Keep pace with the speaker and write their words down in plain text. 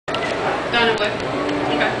Don't work.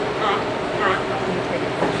 Okay. All right.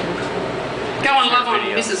 Go on, love on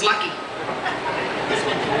Mrs. Lucky.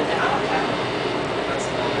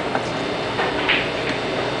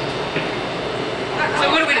 So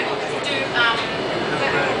what do we do? Do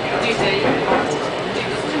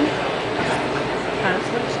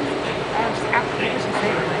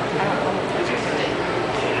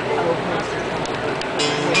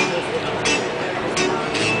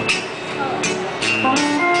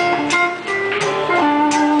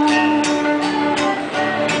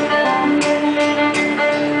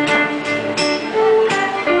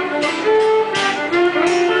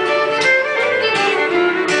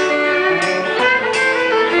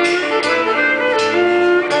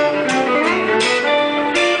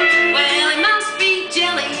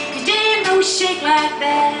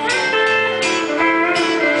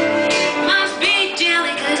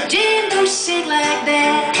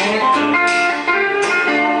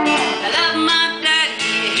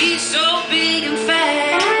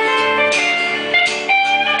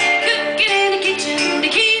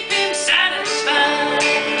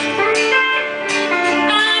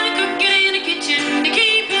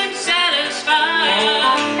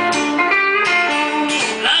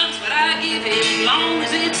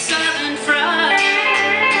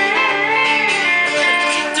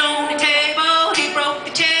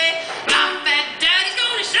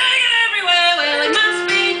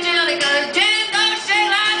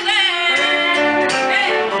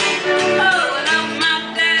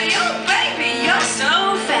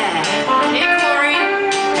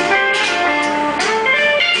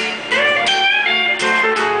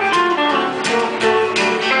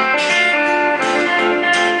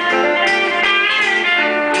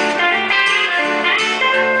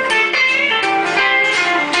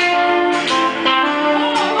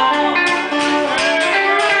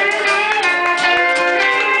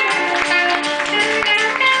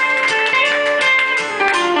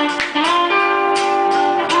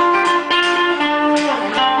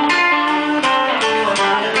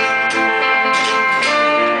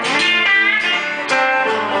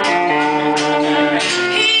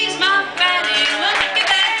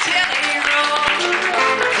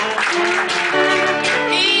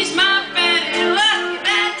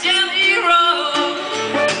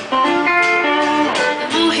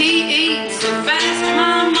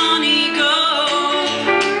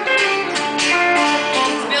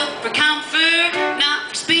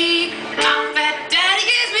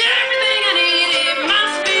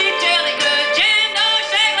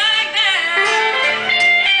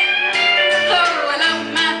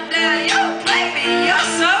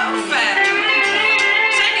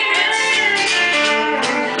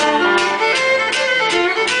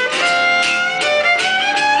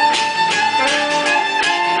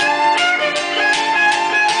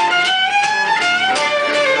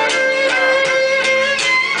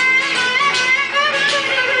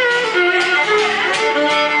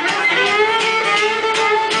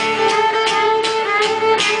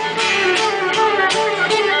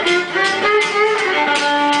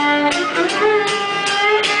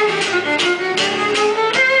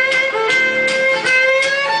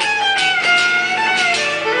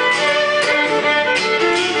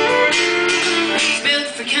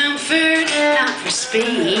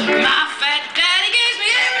D.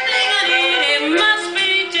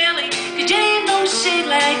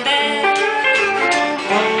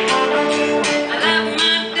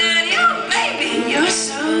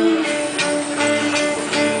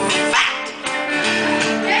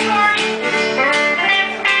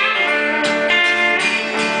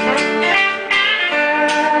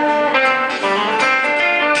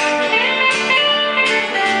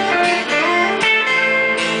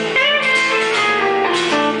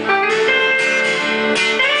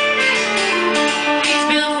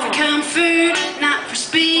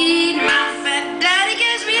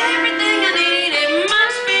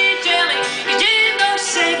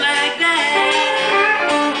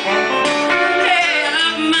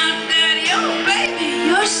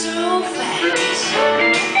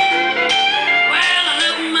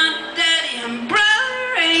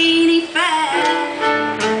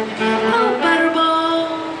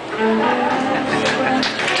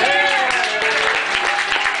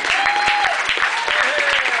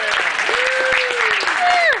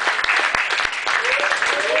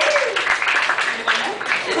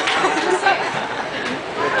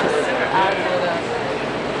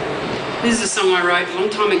 This is a song I wrote a long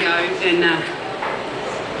time ago, and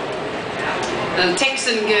a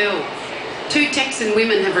Texan girl, 2 Texan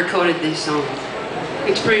women have recorded this song,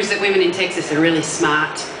 which proves that women in Texas are really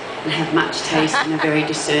smart and have much taste and are very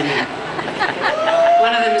discerning.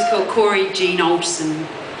 One of them is called Kori Jean Olsen,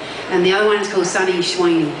 and the other one is called Sunny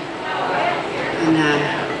Sweeney. And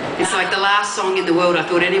it's like the last song in the world I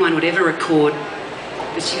thought anyone would ever record.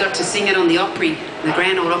 But she got to sing it on the Opry, the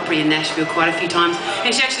Grand Ole Opry in Nashville quite a few times.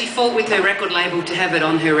 And she actually fought with her record label to have it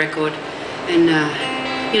on her record. And,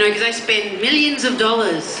 you know, because they spend millions of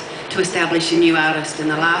dollars to establish a new artist, and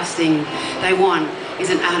the last thing they want is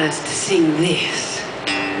an artist to sing this.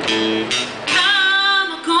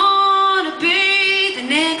 I'm gonna be the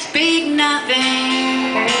next big nothing.